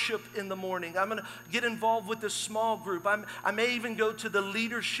worship in the morning. I'm going to get involved with a small group. I may even go to the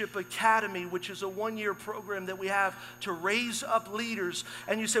Leadership Academy, which is a one-year program that we have to raise up leaders.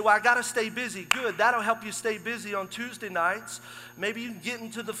 And you say, well, I got to stay busy. Good. That'll help you stay busy on Tuesday nights. Maybe you can get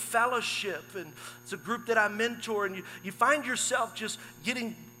into the fellowship, and it's a group that I mentor, and you find yourself just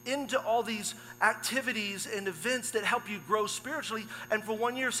getting into all these activities and events that help you grow spiritually. And for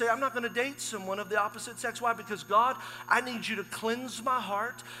 1 year, say, I'm not going to date someone of the opposite sex. Why? Because God, I need you to cleanse my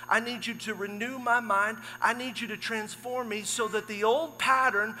heart. I need you to renew my mind. I need you to transform me so that the old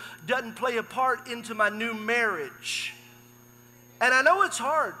pattern doesn't play a part into my new marriage. And I know it's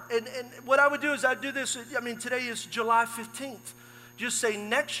hard. And what I would do is I'd do this. I mean, today is July 15th. Just say,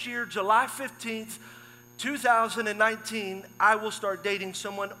 next year, July 15th, 2019, I will start dating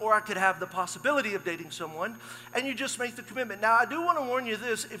someone, or I could have the possibility of dating someone, and you just make the commitment. Now, I do want to warn you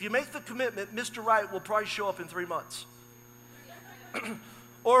this. If you make the commitment, Mr. Right will probably show up in 3 months.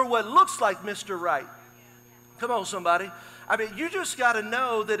 Or what looks like Mr. Right. Come on, somebody. I mean, you just got to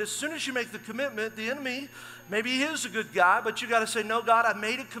know that as soon as you make the commitment, the enemy, maybe he is a good guy, but you got to say, no, God, I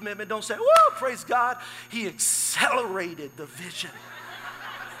made a commitment. Don't say, whoa, praise God. He accelerated the vision.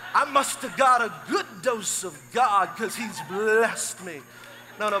 I must have got a good dose of God because he's blessed me.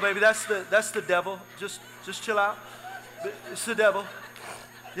 No, baby, that's the devil. Just chill out. It's the devil.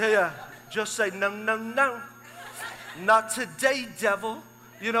 Yeah. Just say, no. Not today, devil.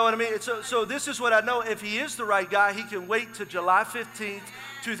 You know what I mean? So this is what I know. If he is the right guy, he can wait till July 15th,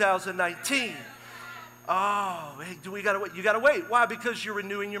 2019. Oh, hey, we gotta wait? You gotta wait. Why? Because you're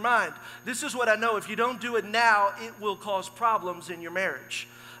renewing your mind. This is what I know. If you don't do it now, it will cause problems in your marriage.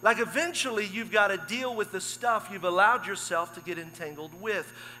 Like eventually you've got to deal with the stuff you've allowed yourself to get entangled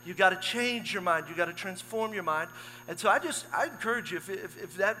with. You've got to change your mind. You've got to transform your mind. And so I encourage you,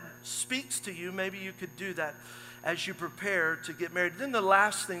 if that speaks to you, maybe you could do that as you prepare to get married. Then the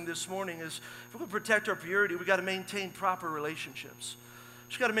last thing this morning is, if we're going to protect our purity, we've got to maintain proper relationships.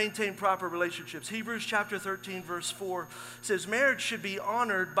 You've got to maintain proper relationships. Hebrews chapter 13, verse 4 says, marriage should be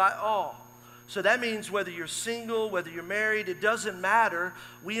honored by all. So that means whether you're single, whether you're married, it doesn't matter.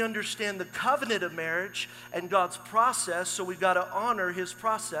 We understand the covenant of marriage and God's process, so we've got to honor his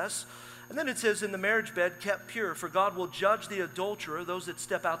process. And then it says, in the marriage bed kept pure, for God will judge the adulterer, those that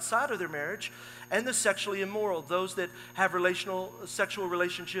step outside of their marriage, and the sexually immoral, those that have sexual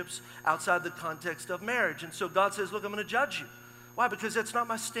relationships outside the context of marriage. And so God says, look, I'm going to judge you. Why? Because that's not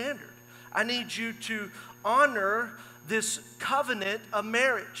my standard. I need you to honor this covenant of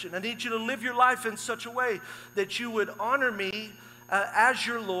marriage, and I need you to live your life in such a way that you would honor me as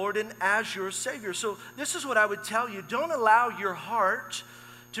your Lord and as your Savior. So this is what I would tell you. Don't allow your heart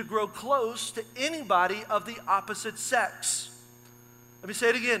to grow close to anybody of the opposite sex. Let me say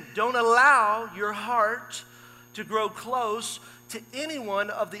it again. Don't allow your heart to grow close to anyone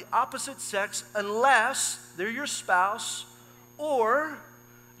of the opposite sex unless they're your spouse or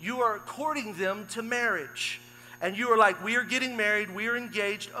you are courting them to marriage. And you are like, we are getting married, we are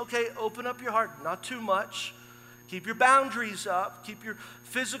engaged. Okay, open up your heart, not too much. Keep your boundaries up, keep your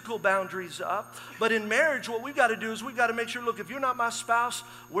physical boundaries up. But in marriage, what we've got to do is we've got to make sure, look, if you're not my spouse,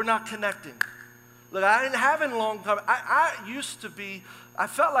 we're not connecting. Look, I ain't having long conversations. I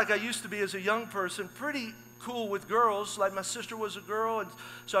felt like I used to be as a young person pretty cool with girls, like my sister was a girl, and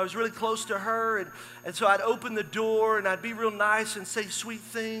so I was really close to her, and so I'd open the door and I'd be real nice and say sweet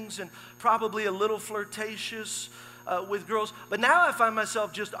things and probably a little flirtatious with girls. But now I find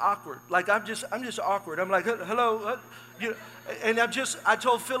myself just awkward. Like I'm just awkward. I'm like, hello, and I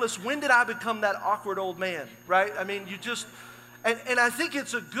told Phyllis, when did I become that awkward old man, right? I mean, and I think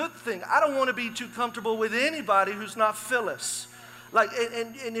it's a good thing. I don't want to be too comfortable with anybody who's not Phyllis. Like,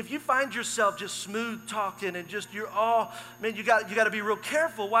 and if you find yourself just smooth talking and just you got to be real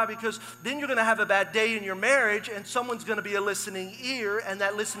careful. Why? Because then you're going to have a bad day in your marriage and someone's going to be a listening ear, and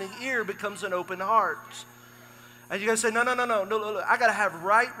that listening ear becomes an open heart. And you got to say, no, I got to have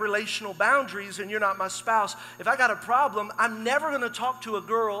right relational boundaries, and you're not my spouse. If I got a problem, I'm never going to talk to a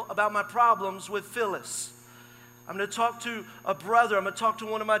girl about my problems with Phyllis. I'm going to talk to a brother. I'm going to talk to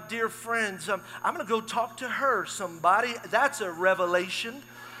one of my dear friends. I'm going to go talk to her, somebody. That's a revelation.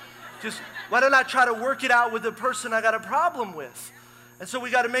 Just why don't I try to work it out with the person I got a problem with? And so we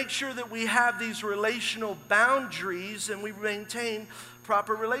got to make sure that we have these relational boundaries and we maintain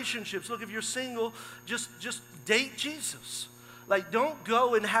proper relationships. Look, if you're single, just date Jesus. Like, don't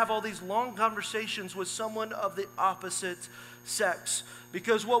go and have all these long conversations with someone of the opposite sex.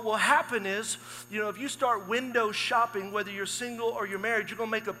 Because what will happen is, if you start window shopping, whether you're single or you're married, you're going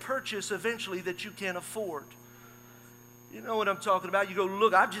to make a purchase eventually that you can't afford. You know what I'm talking about? You go,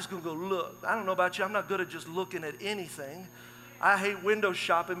 look, I'm just going to go look. I don't know about you. I'm not good at just looking at anything. I hate window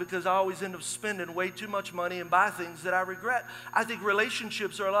shopping because I always end up spending way too much money and buy things that I regret. I think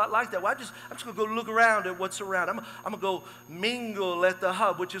relationships are a lot like that. Well, I'm just going to go look around at what's around. I'm going to go mingle at the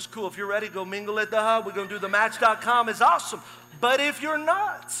Hub, which is cool. If you're ready, go mingle at the Hub. We're going to do the Match.com. It's awesome. But if you're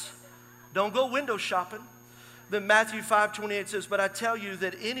not, don't go window shopping. Then Matthew 5:28 says, but I tell you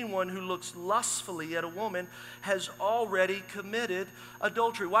that anyone who looks lustfully at a woman has already committed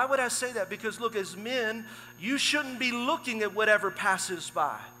adultery. Why would I say that? Because look, as men, you shouldn't be looking at whatever passes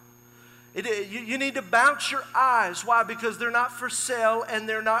by. You need to bounce your eyes. Why? Because they're not for sale and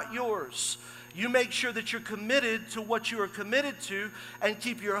they're not yours. You make sure that you're committed to what you are committed to and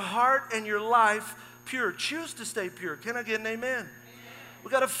keep your heart and your life pure. Choose to stay pure. Can I get an amen?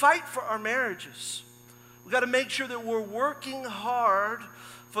 We've got to fight for our marriages. We've got to make sure that we're working hard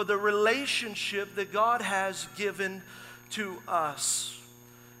for the relationship that God has given to us.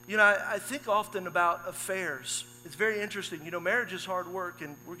 I think often about affairs. It's very interesting. Marriage is hard work,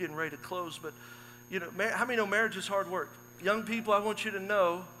 and we're getting ready to close, but, how many know marriage is hard work? Young people, I want you to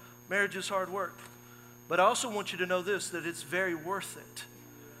know marriage is hard work. But I also want you to know this, that it's very worth it.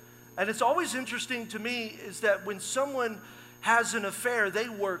 And it's always interesting to me is that when someone has an affair, they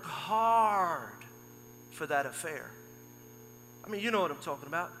work hard for that affair. I mean, you know what I'm talking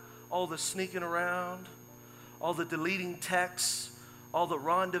about. All the sneaking around, all the deleting texts, all the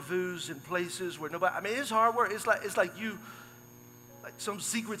rendezvous in places where nobody, I mean, it's hard work. It's like you like some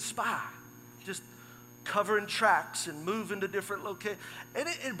secret spy, just covering tracks and moving to different locations. And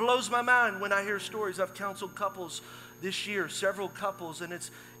it blows my mind when I hear stories. I've counseled couples this year, several couples, and it's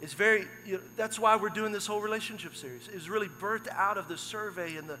very, that's why we're doing this whole relationship series. It's really birthed out of the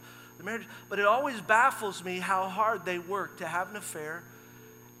survey and the marriage. But it always baffles me how hard they work to have an affair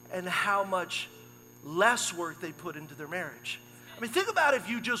and how much less work they put into their marriage. I mean, think about if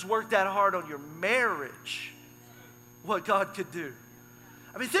you just worked that hard on your marriage, what God could do.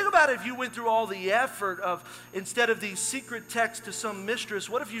 I mean, think about if you went through all the effort of, instead of these secret texts to some mistress,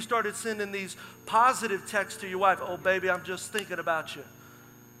 what if you started sending these positive texts to your wife? Oh, baby, I'm just thinking about you.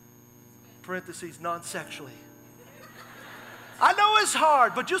 Parentheses, non-sexually. I know it's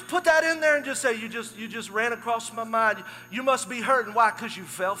hard, but just put that in there and just say, you just ran across my mind. You must be hurting. Why? Because you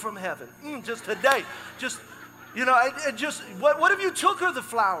fell from heaven. Just today. Just, what if you took her the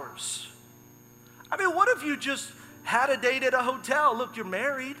flowers? I mean, what if you just had a date at a hotel? Look, you're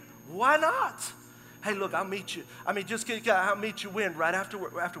married. Why not? Hey, look, I'll meet you. I mean, I'll meet you when? Right after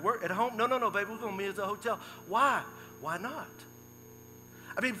work? After work? At home? No, baby, we're going to meet at the hotel. Why? Why not?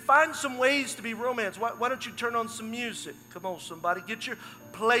 I mean, find some ways to be romance. Why don't you turn on some music? Come on, somebody. Get your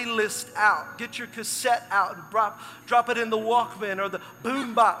playlist out. Get your cassette out and drop it in the Walkman or the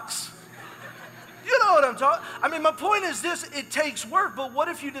boombox. You know what I'm talking. I mean, my point is this. It takes work, but what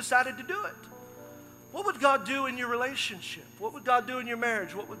if you decided to do it? What would God do in your relationship? What would God do in your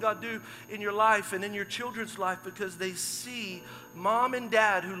marriage? What would God do in your life and in your children's life? Because they see mom and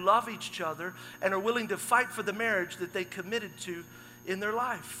dad who love each other and are willing to fight for the marriage that they committed to in their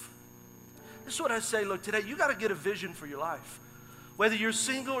life. This is what I say, look, today you got to get a vision for your life. Whether you're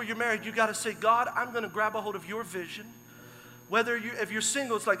single or you're married, you got to say, God, I'm going to grab a hold of your vision. If you're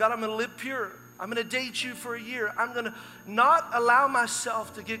single, it's like, God, I'm going to live pure. I'm going to date you for a year. I'm going to not allow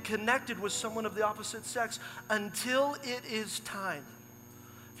myself to get connected with someone of the opposite sex until it is time.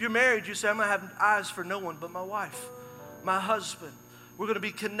 If you're married, you say, I'm going to have eyes for no one but my wife, my husband. We're going to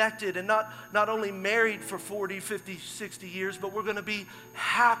be connected and not only married for 40, 50, 60 years, but we're going to be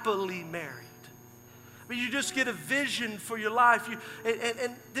happily married. I mean, you just get a vision for your life.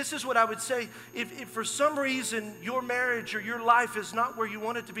 And this is what I would say. If for some reason your marriage or your life is not where you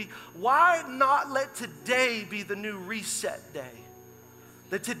want it to be, why not let today be the new reset day?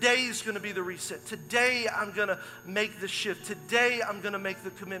 That today is going to be the reset. Today I'm going to make the shift. Today I'm going to make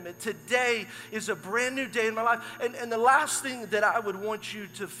the commitment. Today is a brand new day in my life. And the last thing that I would want you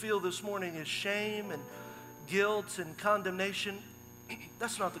to feel this morning is shame and guilt and condemnation.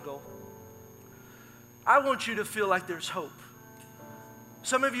 That's not the goal. I want you to feel like there's hope.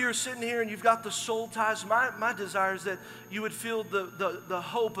 Some of you are sitting here and you've got the soul ties. My desire is that you would feel the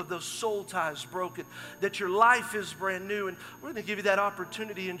hope of those soul ties broken, that your life is brand new. And we're going to give you that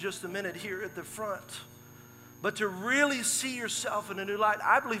opportunity in just a minute here at the front. But to really see yourself in a new light,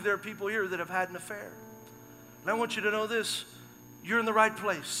 I believe there are people here that have had an affair. And I want you to know this. You're in the right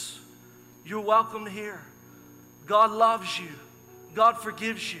place. You're welcome here. God loves you. God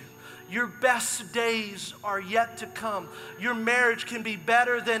forgives you. Your best days are yet to come. Your marriage can be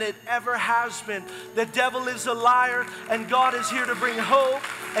better than it ever has been. The devil is a liar, and God is here to bring hope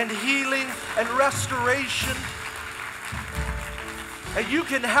and healing and restoration. And you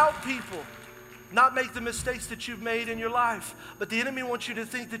can help people not make the mistakes that you've made in your life. But the enemy wants you to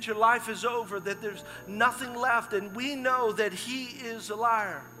think that your life is over, that there's nothing left. And we know that he is a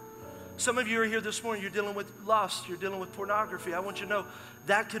liar. Some of you are here this morning, you're dealing with lust, you're dealing with pornography. I want you to know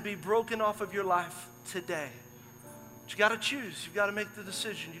that could be broken off of your life today. But you got to choose. You've got to make the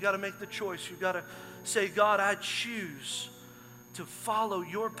decision. You've got to make the choice. You've got to say, God, I choose to follow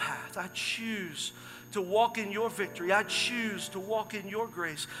your path. I choose to walk in your victory. I choose to walk in your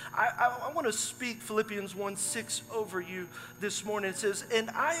grace. I want to speak Philippians 1:6 over you this morning. It says, and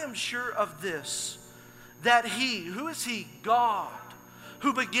I am sure of this, that he, who is he? God,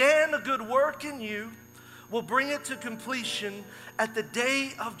 who began a good work in you, will bring it to completion at the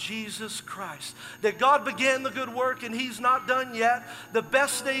day of Jesus Christ. That God began the good work and he's not done yet. The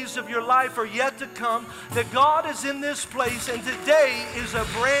best days of your life are yet to come. That God is in this place and today is a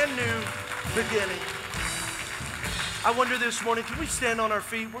brand new beginning. I wonder this morning, can we stand on our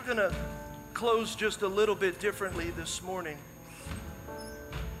feet? We're going to close just a little bit differently this morning.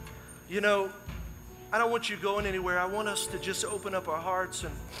 You know, I don't want you going anywhere. I want us to just open up our hearts,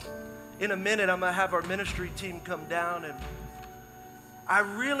 and in a minute I'm going to have our ministry team come down, and I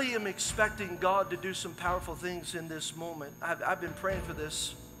really am expecting God to do some powerful things in this moment. I've been praying for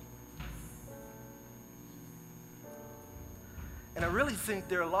this. And I really think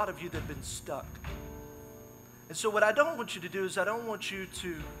there are a lot of you that have been stuck. And so what I don't want you to do is I don't want you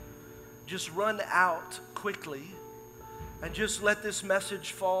to just run out quickly and just let this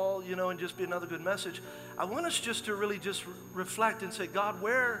message fall, you know, and just be another good message. I want us just to really just reflect and say, God,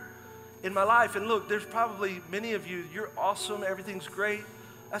 where in my life? And look, there's probably many of you, you're awesome, everything's great.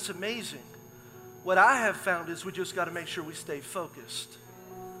 That's amazing. What I have found is we just got to make sure we stay focused.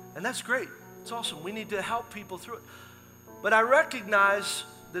 And that's great. It's awesome. We need to help people through it. But I recognize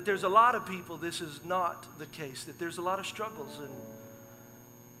that there's a lot of people, this is not the case, that there's a lot of struggles. And,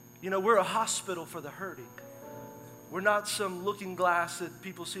 you know, we're a hospital for the hurting. We're not some looking glass that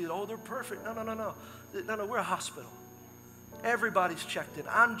people see, oh, they're perfect. No, no, no, no. No, we're a hospital. Everybody's checked in.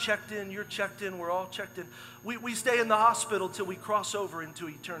 I'm checked in, you're checked in, we're all checked in. We stay in the hospital till we cross over into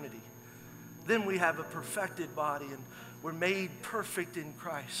eternity. Then we have a perfected body and we're made perfect in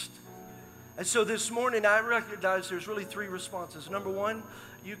Christ. And so this morning I recognize there's really three responses. Number one,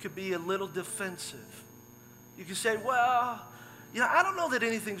 you could be a little defensive. You could say, well, you know, I don't know that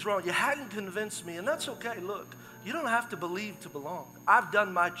anything's wrong. You hadn't convinced me, and that's okay. Look, you don't have to believe to belong. I've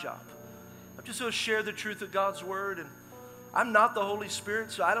done my job. I'm just going to share the truth of God's word, and I'm not the Holy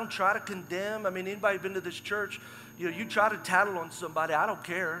Spirit, so I don't try to condemn. I mean, anybody been to this church, you know, you try to tattle on somebody, I don't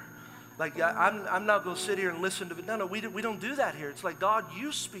care. Like, I'm not going to sit here and listen to it. No, we don't do that here. It's like, God,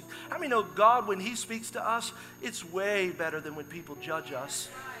 you speak. How many know God, when he speaks to us, it's way better than when people judge us.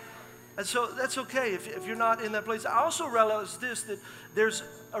 And so that's okay if you're not in that place. I also realize this, that there's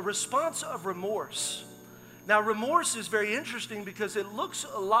a response of remorse. Now, remorse is very interesting because it looks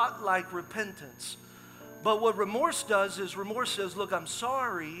a lot like repentance. But what remorse does is remorse says, look, I'm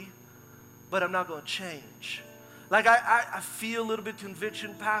sorry, but I'm not going to change. Like, I feel a little bit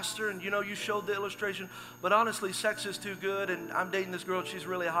conviction, Pastor, and you know, you showed the illustration, but honestly, sex is too good, and I'm dating this girl, and she's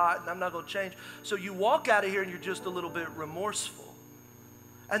really hot, and I'm not going to change. So you walk out of here, and you're just a little bit remorseful.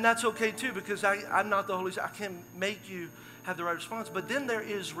 And that's okay, too, because I'm not the Holy Spirit. I can't make you have the right response. But then there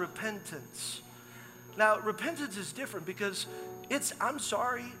is repentance. Now, repentance is different because I'm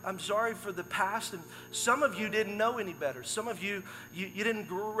sorry for the past, and some of you didn't know any better. Some of you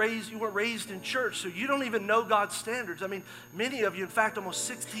weren't raised in church, so you don't even know God's standards. I mean, many of you, in fact, almost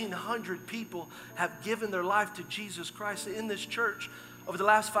 1,600 people have given their life to Jesus Christ in this church over the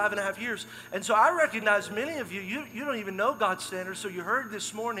last 5.5 years. And so I recognize many of you, you don't even know God's standards, so you heard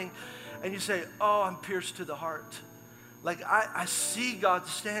this morning, and you say, oh, I'm pierced to the heart. Like, I see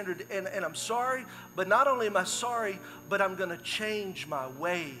God's standard, and I'm sorry, but not only am I sorry, but I'm going to change my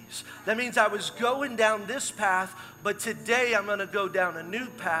ways. That means I was going down this path, but today I'm going to go down a new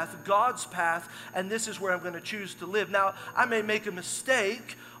path, God's path, and this is where I'm going to choose to live. Now, I may make a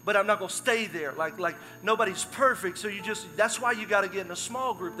mistake, but I'm not going to stay there. Like nobody's perfect, so that's why you got to get in a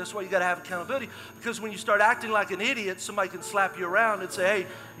small group. That's why you got to have accountability, because when you start acting like an idiot, somebody can slap you around and say, hey,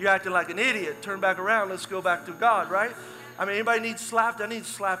 you're acting like an idiot. Turn back around. Let's go back to God, right? I mean, anybody needs slapped? I need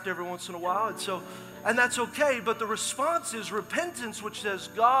slapped every once in a while. And that's okay, but the response is repentance, which says,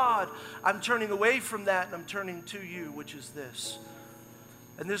 God, I'm turning away from that, and I'm turning to you, which is this.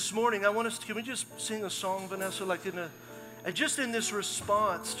 And this morning, can we just sing a song, Vanessa, and just in this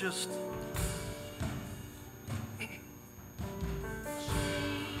response, just...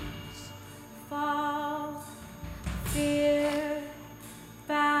 Fall, fear,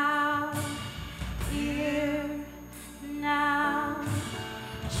 bow, here, now.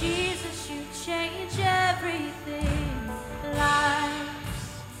 Jesus, you change everything.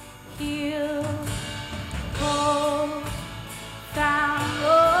 Lives healed, whole, found,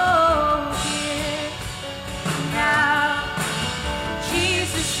 oh, here, now.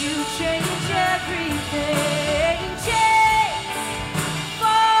 Jesus, you change everything. Change,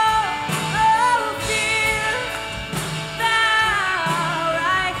 fall, oh, fear, bow,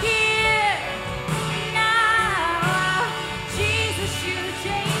 right here, now. Jesus, you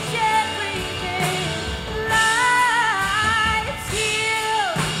change everything. Lives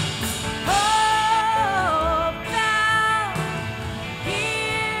healed, hope found,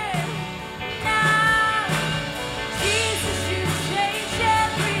 here, now. Jesus, you change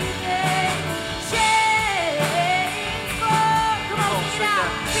everything. Change, fall, come on, sing it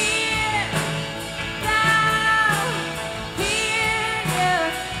out. Fear, bow,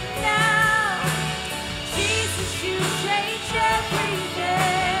 here, now. Jesus, you change everything.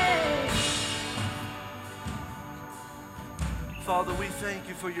 Father, we thank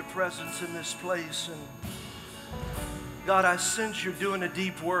you for your presence in this place. And God, I sense you're doing a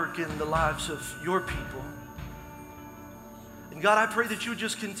deep work in the lives of your people. And God, I pray that you would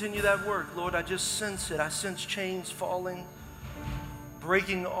just continue that work. Lord, I just sense it. I sense chains falling,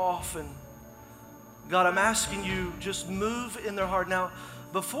 breaking off. And God, I'm asking you, just move in their heart. Now,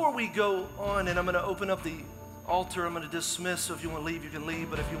 before we go on, and I'm going to open up the altar, I'm going to dismiss. So if you want to leave, you can leave.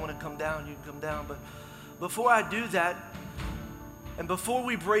 But if you want to come down, you can come down. But before I do that, And before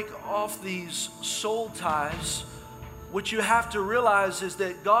we break off these soul ties, what you have to realize is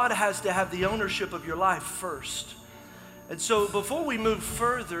that God has to have the ownership of your life first. And so before we move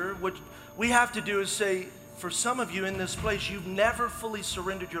further, what we have to do is say, for some of you in this place, you've never fully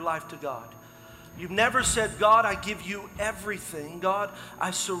surrendered your life to God. You've never said, God, I give you everything. God,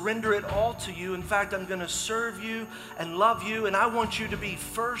 I surrender it all to you. In fact, I'm going to serve you and love you, and I want you to be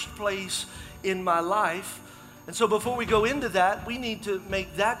first place in my life. And so before we go into that, we need to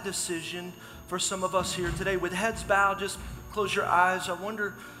make that decision for some of us here today. With heads bowed, just close your eyes. I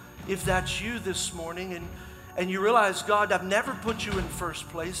wonder if that's you this morning, and you realize, God, I've never put you in first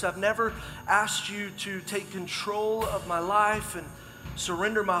place. I've never asked you to take control of my life and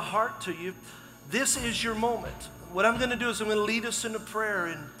surrender my heart to you. This is your moment. What I'm going to do is I'm going to lead us into prayer,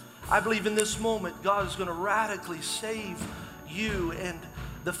 and I believe in this moment God is going to radically save you, and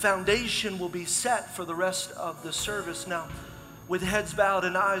the foundation will be set for the rest of the service. Now, with heads bowed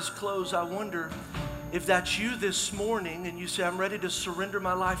and eyes closed, I wonder if that's you this morning and you say, I'm ready to surrender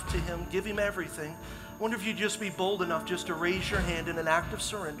my life to Him, give Him everything. I wonder if you'd just be bold enough just to raise your hand in an act of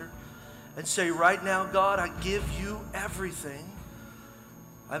surrender and say, right now, God, I give you everything.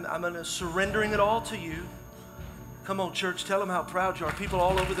 I'm surrendering it all to you. Come on, church, tell them how proud you are. People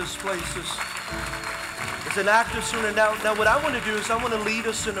all over this place. It's an act of surrender. Now what I want to do is I want to lead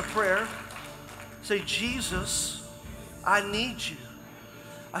us in a prayer. Say, Jesus, I need you.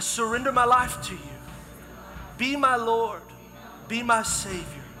 I surrender my life to you. Be my Lord. Be my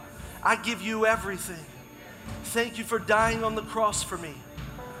Savior. I give you everything. Thank you for dying on the cross for me.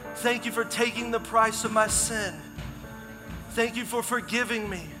 Thank you for taking the price of my sin. Thank you for forgiving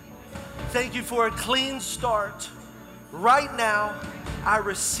me. Thank you for a clean start. Right now, I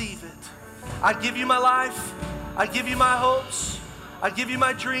receive it. I give you my life. I give you my hopes. I give you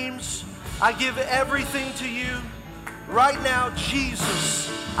my dreams. I give everything to you. Right now, Jesus,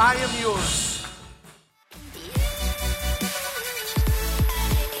 I am yours.